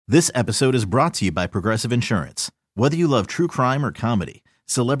This episode is brought to you by Progressive Insurance. Whether you love true crime or comedy,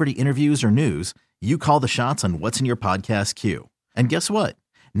 celebrity interviews or news, you call the shots on what's in your podcast queue. And guess what?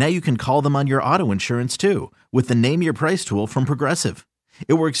 Now you can call them on your auto insurance too with the Name Your Price tool from Progressive.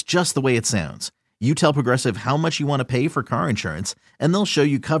 It works just the way it sounds. You tell Progressive how much you want to pay for car insurance, and they'll show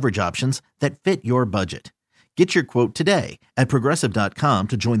you coverage options that fit your budget. Get your quote today at Progressive.com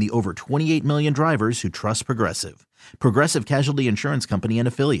to join the over 28 million drivers who trust Progressive. Progressive Casualty Insurance Company and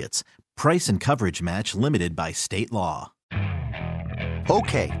Affiliates. Price and coverage match limited by state law.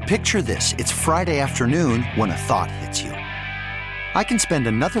 Okay, picture this. It's Friday afternoon when a thought hits you. I can spend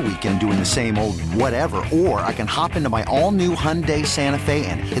another weekend doing the same old whatever, or I can hop into my all-new Hyundai Santa Fe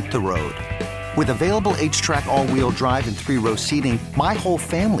and hit the road. With available H-Track all-wheel drive and 3-row seating, my whole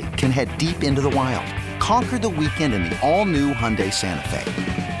family can head deep into the wild. Conquer the weekend in the all-new Hyundai Santa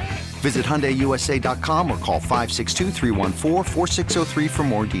Fe. Visit HyundaiUSA.com or call 562-314-4603 for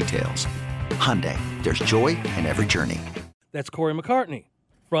more details. Hyundai, there's joy in every journey. That's Corey McCartney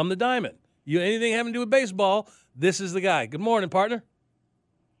from the Diamond. Anything having to do with baseball, this is the guy. Good morning, partner.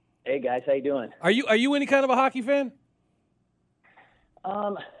 Hey, guys. How you doing? Are you any kind of a hockey fan?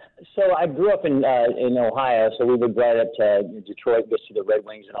 So I grew up in Ohio, so we would drive up to Detroit, go see the Red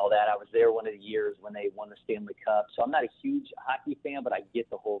Wings and all that. I was there one of the years when they won the Stanley Cup. So I'm not a huge hockey fan, but I get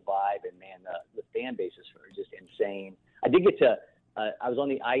the whole vibe. And, man, the fan bases are just insane. I did get to I was on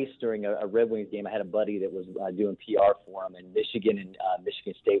the ice during a Red Wings game. I had a buddy that was doing PR for him, and Michigan and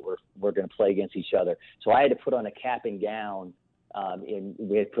Michigan State were going to play against each other. So I had to put on a cap and gown. And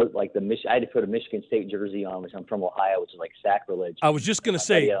we had put I had to put a Michigan State jersey on, which I'm from Ohio, which is like sacrilege. I was just going to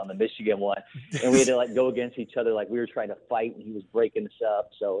say on the Michigan one, and we had to go against each other like we were trying to fight, and he was breaking us up.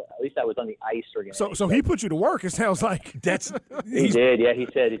 So at least I was on the ice during. So he put you to work. It sounds like he did. Yeah, he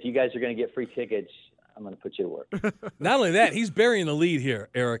said if you guys are going to get free tickets, I'm going to put you to work. Not only that, he's burying the lead here,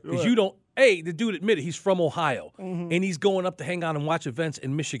 Eric, because you don't. Hey, the dude admitted he's from Ohio, and he's going up to hang out and watch events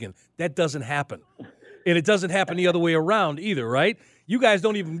in Michigan. That doesn't happen. And it doesn't happen the other way around either, right? You guys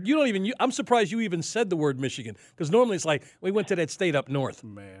don't even, I'm surprised you even said the word Michigan, because normally it's like, we went to that state up north.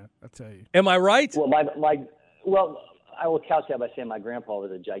 Man, I tell you. Am I right? Well, I will couch that by saying my grandpa was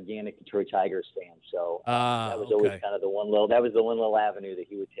a gigantic Detroit Tigers fan, so that was always kind of the one little avenue that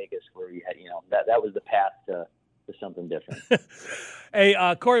he would take us where we had, that was the path to something different. Hey,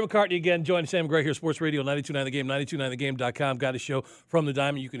 Corey McCartney again, joining Sam Gray here, Sports Radio 92.9 The Game, 92.9thegame.com. Got a show from the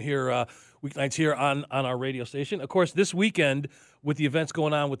Diamond. You can hear weeknights here on our radio station. Of course, this weekend with the events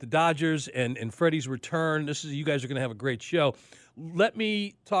going on with the Dodgers and Freddie's return, you guys are going to have a great show. Let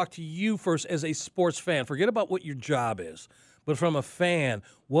me talk to you first as a sports fan. Forget about what your job is, but from a fan,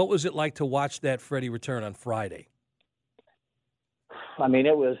 what was it like to watch that Freddie return on Friday? I mean,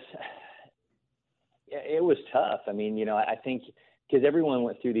 it was tough. I mean, I think because everyone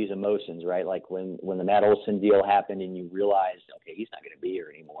went through these emotions, right? Like when the Matt Olson deal happened and you realized, okay, he's not going to be here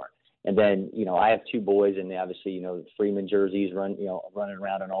anymore. And then, I have two boys, and obviously, the Freeman jerseys running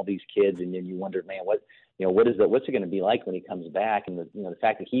around on all these kids, and then you wonder, man, what's it going to be like when he comes back? And the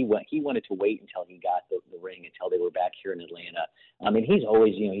fact that he wanted to wait until he got the ring, until they were back here in Atlanta. I mean, he's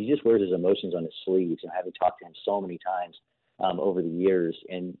always, he just wears his emotions on his sleeves. Having talked to him so many times over the years,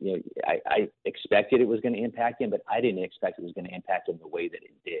 and I expected it was going to impact him, but I didn't expect it was going to impact him the way that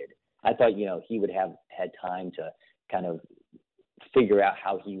it did. I thought, he would have had time to kind of figure out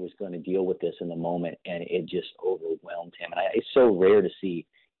how he was going to deal with this in the moment, and it just overwhelmed him. And it's so rare to see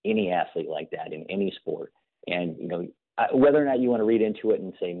any athlete like that in any sport. And whether or not you want to read into it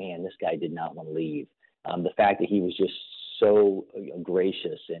and say, man, this guy did not want to leave, the fact that he was just so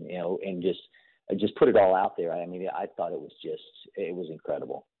gracious and just put it all out there. I mean, I thought it was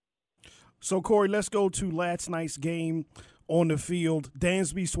incredible. So, Corey, let's go to last night's game on the field.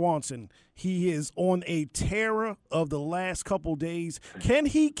 Dansby Swanson, he is on a tear of the last couple days. Can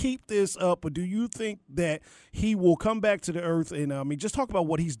he keep this up, or do you think that he will come back to the earth? And, just talk about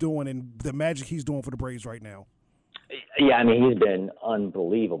what he's doing and the magic he's doing for the Braves right now. Yeah, I mean, he's been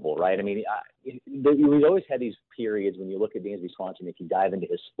unbelievable, right? I mean, we've always had these periods when you look at Dansby Swanson, if you dive into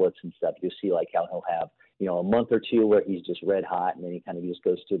his splits and stuff, you'll see like how he'll have, a month or two where he's just red hot, and then he kind of just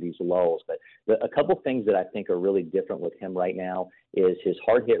goes through these lulls. But a couple things that I think are really different with him right now is his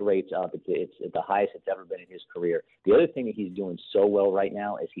hard hit rate's up. It's at the highest it's ever been in his career. The other thing that he's doing so well right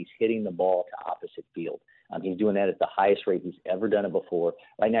now is he's hitting the ball to opposite field. He's doing that at the highest rate he's ever done it before.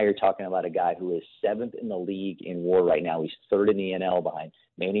 Right now, you're talking about a guy who is 7th in the league in WAR right now. He's 3rd in the NL behind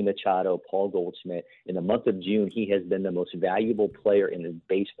Manny Machado, Paul Goldschmidt. In the month of June, he has been the most valuable player in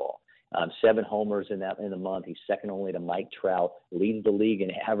baseball. 7 homers in the month. He's second only to Mike Trout. Leads the league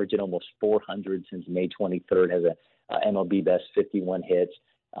in average at almost 400 since May 23rd. Has a MLB best 51 hits.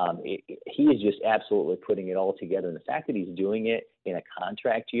 He is just absolutely putting it all together. And the fact that he's doing it in a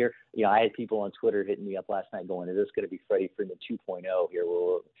contract year, I had people on Twitter hitting me up last night going, is this going to be Freddie Freeman 2.0 here? Where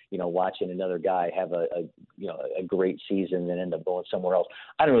we're, watching another guy have a great season and then end up going somewhere else.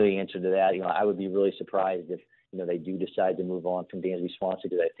 I don't really answer to that. I would be really surprised if, they do decide to move on from Dansby Swanson,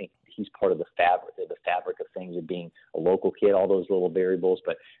 because I think he's part of the fabric of things of being a local kid, all those little variables.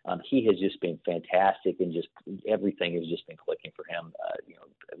 But he has just been fantastic, and just everything has just been clicking for him,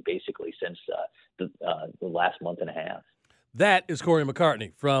 basically since the last month and a half. That is Corey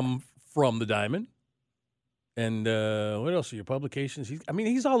McCartney from the Diamond. And what else are your publications?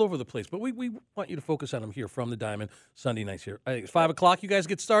 He's all over the place, but we want you to focus on him here from the Diamond Sunday nights here. I think it's 5 o'clock you guys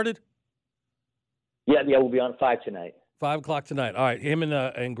get started? Yeah, we'll be on 5 tonight. 5 o'clock tonight. All right, him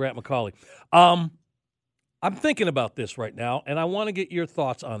and Grant McCauley. I'm thinking about this right now, and I want to get your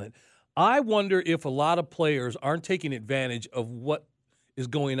thoughts on it. I wonder if a lot of players aren't taking advantage of what is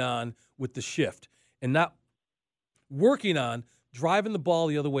going on with the shift and not working on driving the ball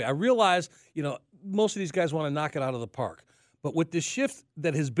the other way. I realize, most of these guys want to knock it out of the park. But with the shift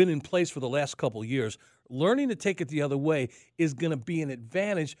that has been in place for the last couple of years, learning to take it the other way is going to be an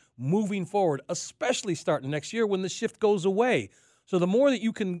advantage moving forward, especially starting next year when the shift goes away. So the more that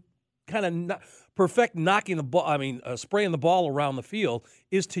you can kind of perfect knocking the ball, spraying the ball around the field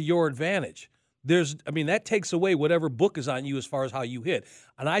is to your advantage. That takes away whatever book is on you as far as how you hit.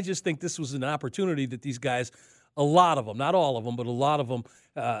 And I just think this was an opportunity that these guys, a lot of them, not all of them, but a lot of them,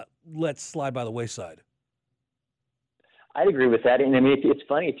 let slide by the wayside. I'd agree with that. And it's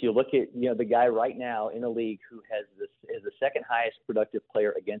funny if you look at, the guy right now in the league who is the second highest productive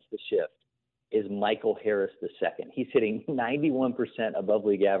player against the shift is Michael Harris II. He's hitting 91% above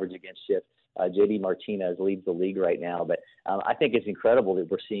league average against shift. JD Martinez leads the league right now. But I think it's incredible that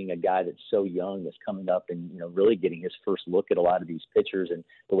we're seeing a guy that's so young that's coming up and, really getting his first look at a lot of these pitchers, and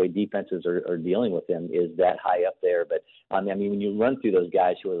the way defenses are dealing with him is that high up there. But, when you run through those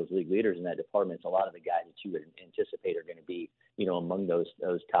guys who are those league leaders in that department, it's a lot of the guys that you would anticipate are going to be, among those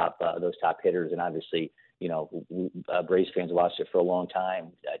top hitters. And obviously, Braves fans watched it for a long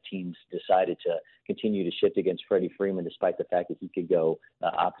time. Teams decided to continue to shift against Freddie Freeman despite the fact that he could go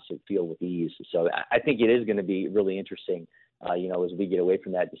opposite field with ease. So I think it is going to be really interesting, as we get away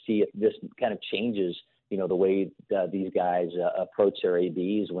from that, to see if this kind of changes, the way these guys approach their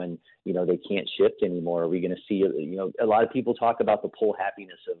ABs when, they can't shift anymore. Are we going to see, a lot of people talk about the pull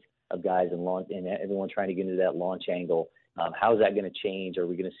happiness of guys and everyone trying to get into that launch angle. How is that going to change? Are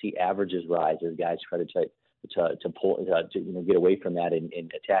we going to see averages rise as guys try to pull get away from that and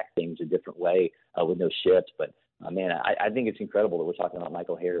attack things a different way with no shift? But I think it's incredible that we're talking about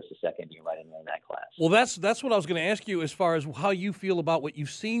Michael Harris II being right in that class. Well, that's what I was going to ask you as far as how you feel about what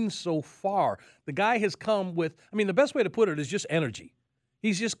you've seen so far. The guy has come with, the best way to put it is just energy.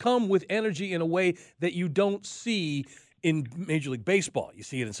 He's just come with energy in a way that you don't see in Major League Baseball. You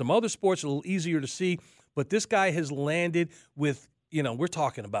see it in some other sports, a little easier to see. But this guy has landed with, we're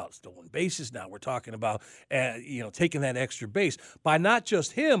talking about stolen bases now. We're talking about, taking that extra base. By not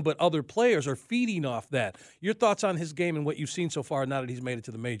just him, but other players are feeding off that. Your thoughts on his game and what you've seen so far now that he's made it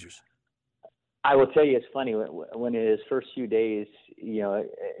to the majors? I will tell you, it's funny. When in his first few days,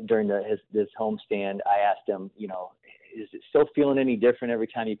 during his homestand, I asked him, is it still feeling any different every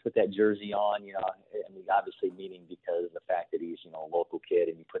time you put that jersey on? Obviously meaning because of the fact that he's, a local kid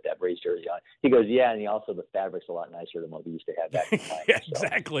and you put that Braves jersey on. He goes, yeah, and also the fabric's a lot nicer than what we used to have back in time. Yeah,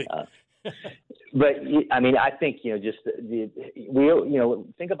 exactly. But I think,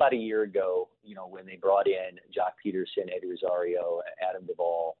 think about a year ago, when they brought in Jock Peterson, Eddie Rosario, Adam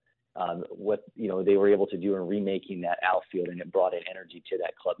Duvall, what they were able to do in remaking that outfield, and it brought in energy to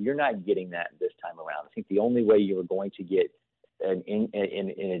that club. You're not getting that this time around. I think the only way you were going to get an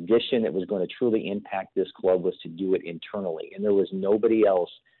addition that was going to truly impact this club was to do it internally, and there was nobody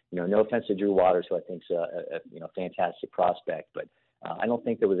else. No offense to Drew Waters, who I think is a fantastic prospect, but I don't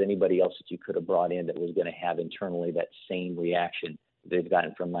think there was anybody else that you could have brought in that was going to have internally that same reaction they've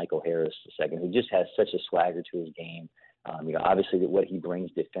gotten from Michael Harris II, who just has such a swagger to his game. Obviously what he brings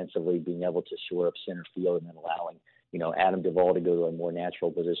defensively, being able to shore up center field and then allowing, Adam Duvall to go to a more natural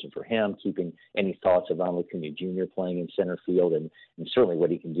position for him, keeping any thoughts of Ronald Acuna Jr. playing in center field. And certainly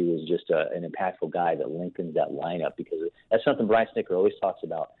what he can do is just an impactful guy that lengthens that lineup, because that's something Brian Snitker always talks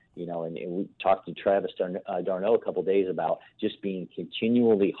about, and we talked to Travis Darno a couple of days about just being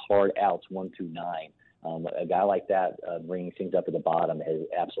continually hard outs 1 through 9. A guy like that bringing things up at the bottom has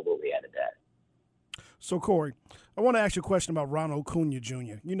absolutely added that. So, Corey, I want to ask you a question about Ronald Acuna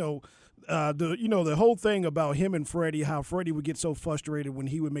Jr. The whole thing about him and Freddie, how Freddie would get so frustrated when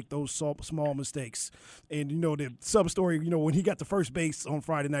he would make those small mistakes. And, the sub-story, when he got to first base on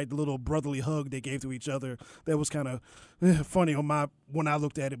Friday night, the little brotherly hug they gave to each other, that was kind of funny when I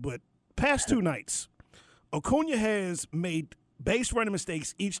looked at it. But past two nights, Acuna has made base running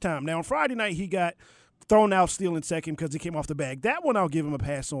mistakes each time. Now, on Friday night, he got thrown out stealing second because he came off the bag. That one I'll give him a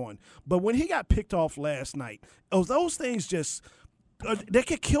pass on. But when he got picked off last night, those things just they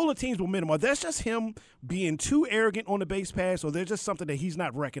could kill the team's momentum. Or that's just him being too arrogant on the base pass, or there's just something that he's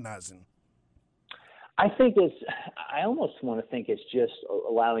not recognizing? I almost want to think it's just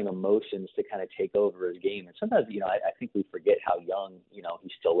allowing emotions to kind of take over his game. And sometimes, I think we forget how young, he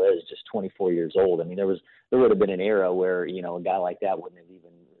still is, just 24 years old. I mean, there would have been an era where, a guy like that wouldn't have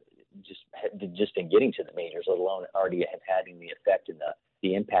even just been getting to the majors, let alone already having the effect and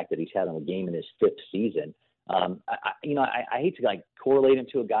the impact that he's had on the game in his fifth season. I hate to correlate him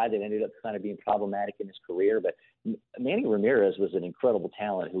to a guy that ended up kind of being problematic in his career, but Manny Ramirez was an incredible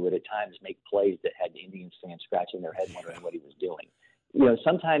talent who would at times make plays that had Indians fans scratching their head wondering what he was doing.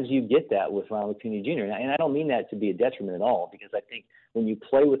 Sometimes you get that with Ronald Acuna Jr. And I don't mean that to be a detriment at all, because I think when you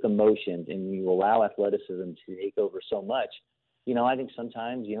play with emotions and you allow athleticism to take over so much, I think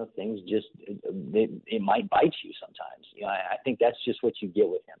sometimes, things just, it might bite you sometimes. I think that's just what you get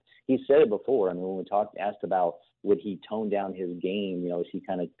with him. He said it before. I mean, when we asked about would he tone down his game, as he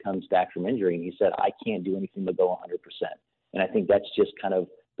kind of comes back from injury, and he said, I can't do anything but go 100%. And I think that's just kind of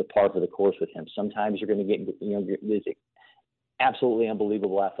the par for the course with him. Sometimes you're going to get, these absolutely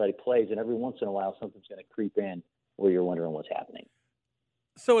unbelievable athletic plays, and every once in a while something's going to creep in where you're wondering what's happening.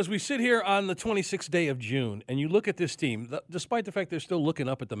 So as we sit here on the 26th day of June, and you look at this team, despite the fact they're still looking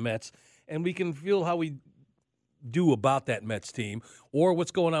up at the Mets, and we can feel how we do about that Mets team, or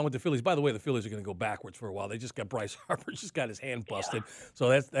what's going on with the Phillies. By the way, the Phillies are going to go backwards for a while. They just got Bryce Harper, just got his hand busted,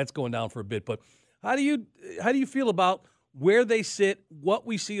 so that's going down for a bit. But how do you feel about where they sit, what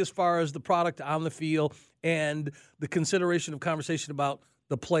we see as far as the product on the field, and the consideration of conversation about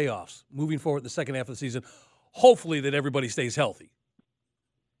the playoffs moving forward in the second half of the season? Hopefully that everybody stays healthy.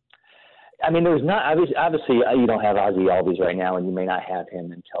 I mean, there's not obviously you don't have Ozzie Albies right now, and you may not have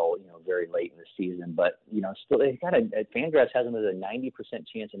him until very late in the season. But still, they got Fangraphs has him as a 90%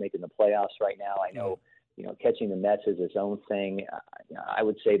 chance of making the playoffs right now. I know catching the Mets is its own thing. I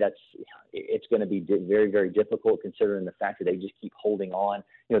would say it's going to be very, very difficult considering the fact that they just keep holding on.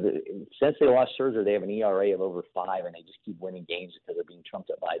 Since they lost Scherzer, they have an ERA of over 5, and they just keep winning games because they're being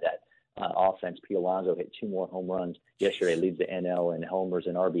trumped up by that offense. Pete Alonso hit 2 more home runs yesterday, leads the NL in homers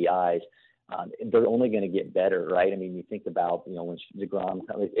and RBIs. They're only going to get better, right? I mean, you think about, when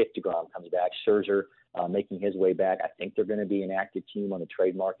if DeGrom comes back, Scherzer making his way back. I think they're going to be an active team on the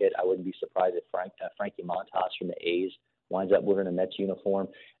trade market. I wouldn't be surprised if Frankie Montas from the A's winds up wearing a Mets uniform.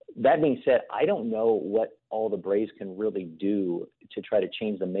 That being said, I don't know what all the Braves can really do to try to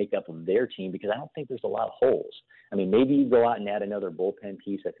change the makeup of their team, because I don't think there's a lot of holes. I mean, maybe you go out and add another bullpen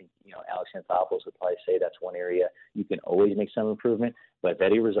piece. I think, Alex Anthopoulos would probably say that's one area you can always make some improvement. But if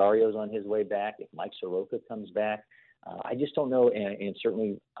Eddie Rosario's on his way back, if Mike Soroka comes back, I just don't know. And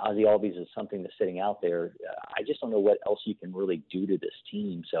certainly Ozzie Albies is something that's sitting out there. I just don't know what else you can really do to this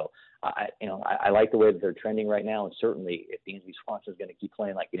team. So, I like the way that they're trending right now. And certainly if Dansby Swanson's going to keep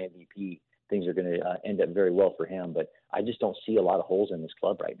playing like an MVP, things are going to end up very well for him. But I just don't see a lot of holes in this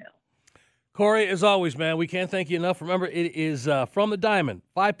club right now. Corey, as always, man, we can't thank you enough. Remember, it is From the Diamond,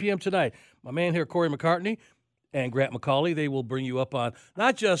 5 p.m. tonight. My man here, Corey McCartney, and Grant McCauley, they will bring you up on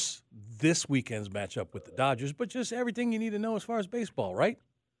not just this weekend's matchup with the Dodgers, but just everything you need to know as far as baseball, right?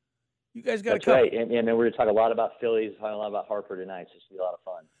 You guys got to come. That's right. And then we're going to talk a lot about Phillies, talk a lot about Harper tonight. So it's going to be a lot of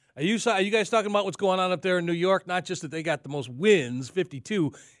fun. Are you guys talking about what's going on up there in New York? Not just that they got the most wins,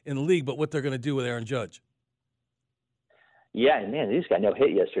 52 in the league, but what they're going to do with Aaron Judge. Yeah, and man, they just got no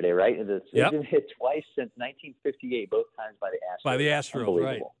hit yesterday, right? They've been hit twice since 1958, both times by the Astros. By the Astros,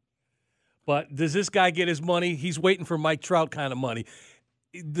 right. But does this guy get his money? He's waiting for Mike Trout kind of money.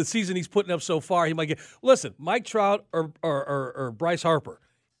 The season he's putting up so far, he might get. Listen, Mike Trout or Bryce Harper,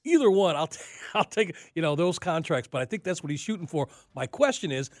 either one, I'll take those contracts. But I think that's what he's shooting for. My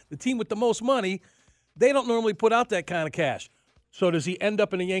question is, the team with the most money, they don't normally put out that kind of cash. So does he end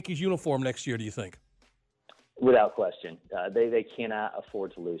up in a Yankees uniform next year? Do you think? Without question, they cannot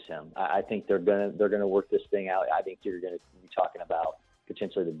afford to lose him. I think they're gonna work this thing out. I think you're gonna be talking about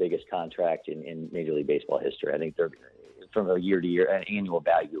potentially the biggest contract in Major League Baseball history. I think they're from a year-to-year, an annual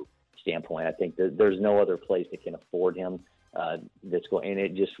value standpoint. I think there's no other place that can afford him. And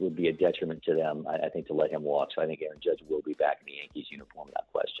it just would be a detriment to them, I think, to let him walk. So I think Aaron Judge will be back in the Yankees uniform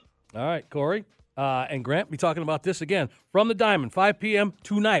without question. All right, Corey. and Grant be talking about this again from the Diamond, 5 p.m.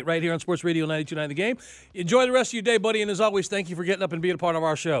 tonight, right here on Sports Radio 92.9 The Game. Enjoy the rest of your day, buddy, and as always, thank you for getting up and being a part of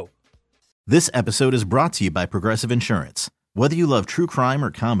our show. This episode is brought to you by Progressive Insurance. Whether you love true crime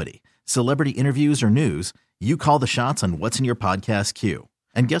or comedy, celebrity interviews or news, you call the shots on what's in your podcast queue.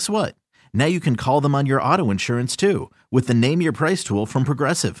 And guess what? Now you can call them on your auto insurance too with the Name Your Price tool from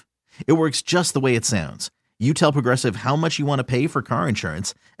Progressive. It works just the way it sounds. You tell Progressive how much you want to pay for car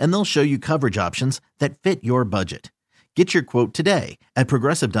insurance, and they'll show you coverage options that fit your budget. Get your quote today at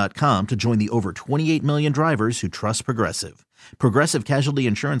Progressive.com to join the over 28 million drivers who trust Progressive. Progressive Casualty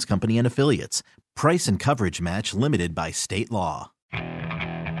Insurance Company and Affiliates. Price and coverage match limited by state law.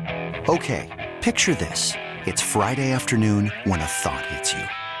 Okay, picture this. It's Friday afternoon when a thought hits you.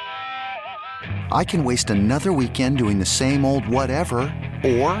 I can waste another weekend doing the same old whatever,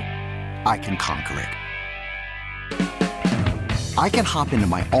 or I can conquer it. I can hop into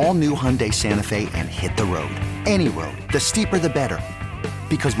my all-new Hyundai Santa Fe and hit the road. Any road. The steeper, the better.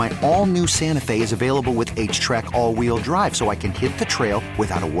 Because my all-new Santa Fe is available with H-Track all-wheel drive, so I can hit the trail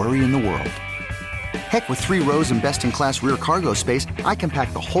without a worry in the world. Heck, with 3 rows and best-in-class rear cargo space, I can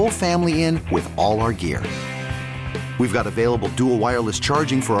pack the whole family in with all our gear. We've got available dual wireless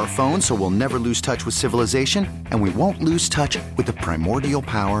charging for our phones, so we'll never lose touch with civilization, and we won't lose touch with the primordial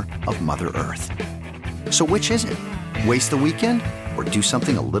power of Mother Earth. So which is it? Waste the weekend or do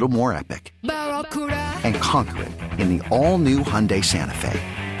something a little more epic? And conquer it in the all-new Hyundai Santa Fe.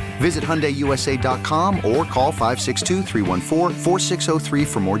 Visit HyundaiUSA.com or call 562-314-4603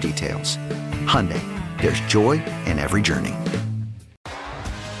 for more details. Hyundai, there's joy in every journey.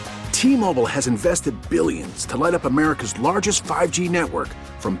 T-Mobile has invested billions to light up America's largest 5G network,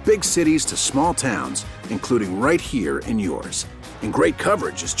 from big cities to small towns, including right here in yours. And great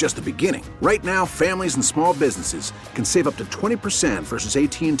coverage is just the beginning. Right now, families and small businesses can save up to 20% versus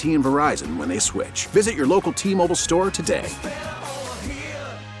AT&T and Verizon when they switch. Visit your local T-Mobile store today.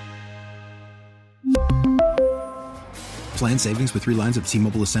 Plan savings with 3 lines of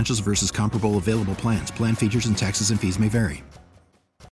T-Mobile Essentials versus comparable available plans. Plan features and taxes and fees may vary.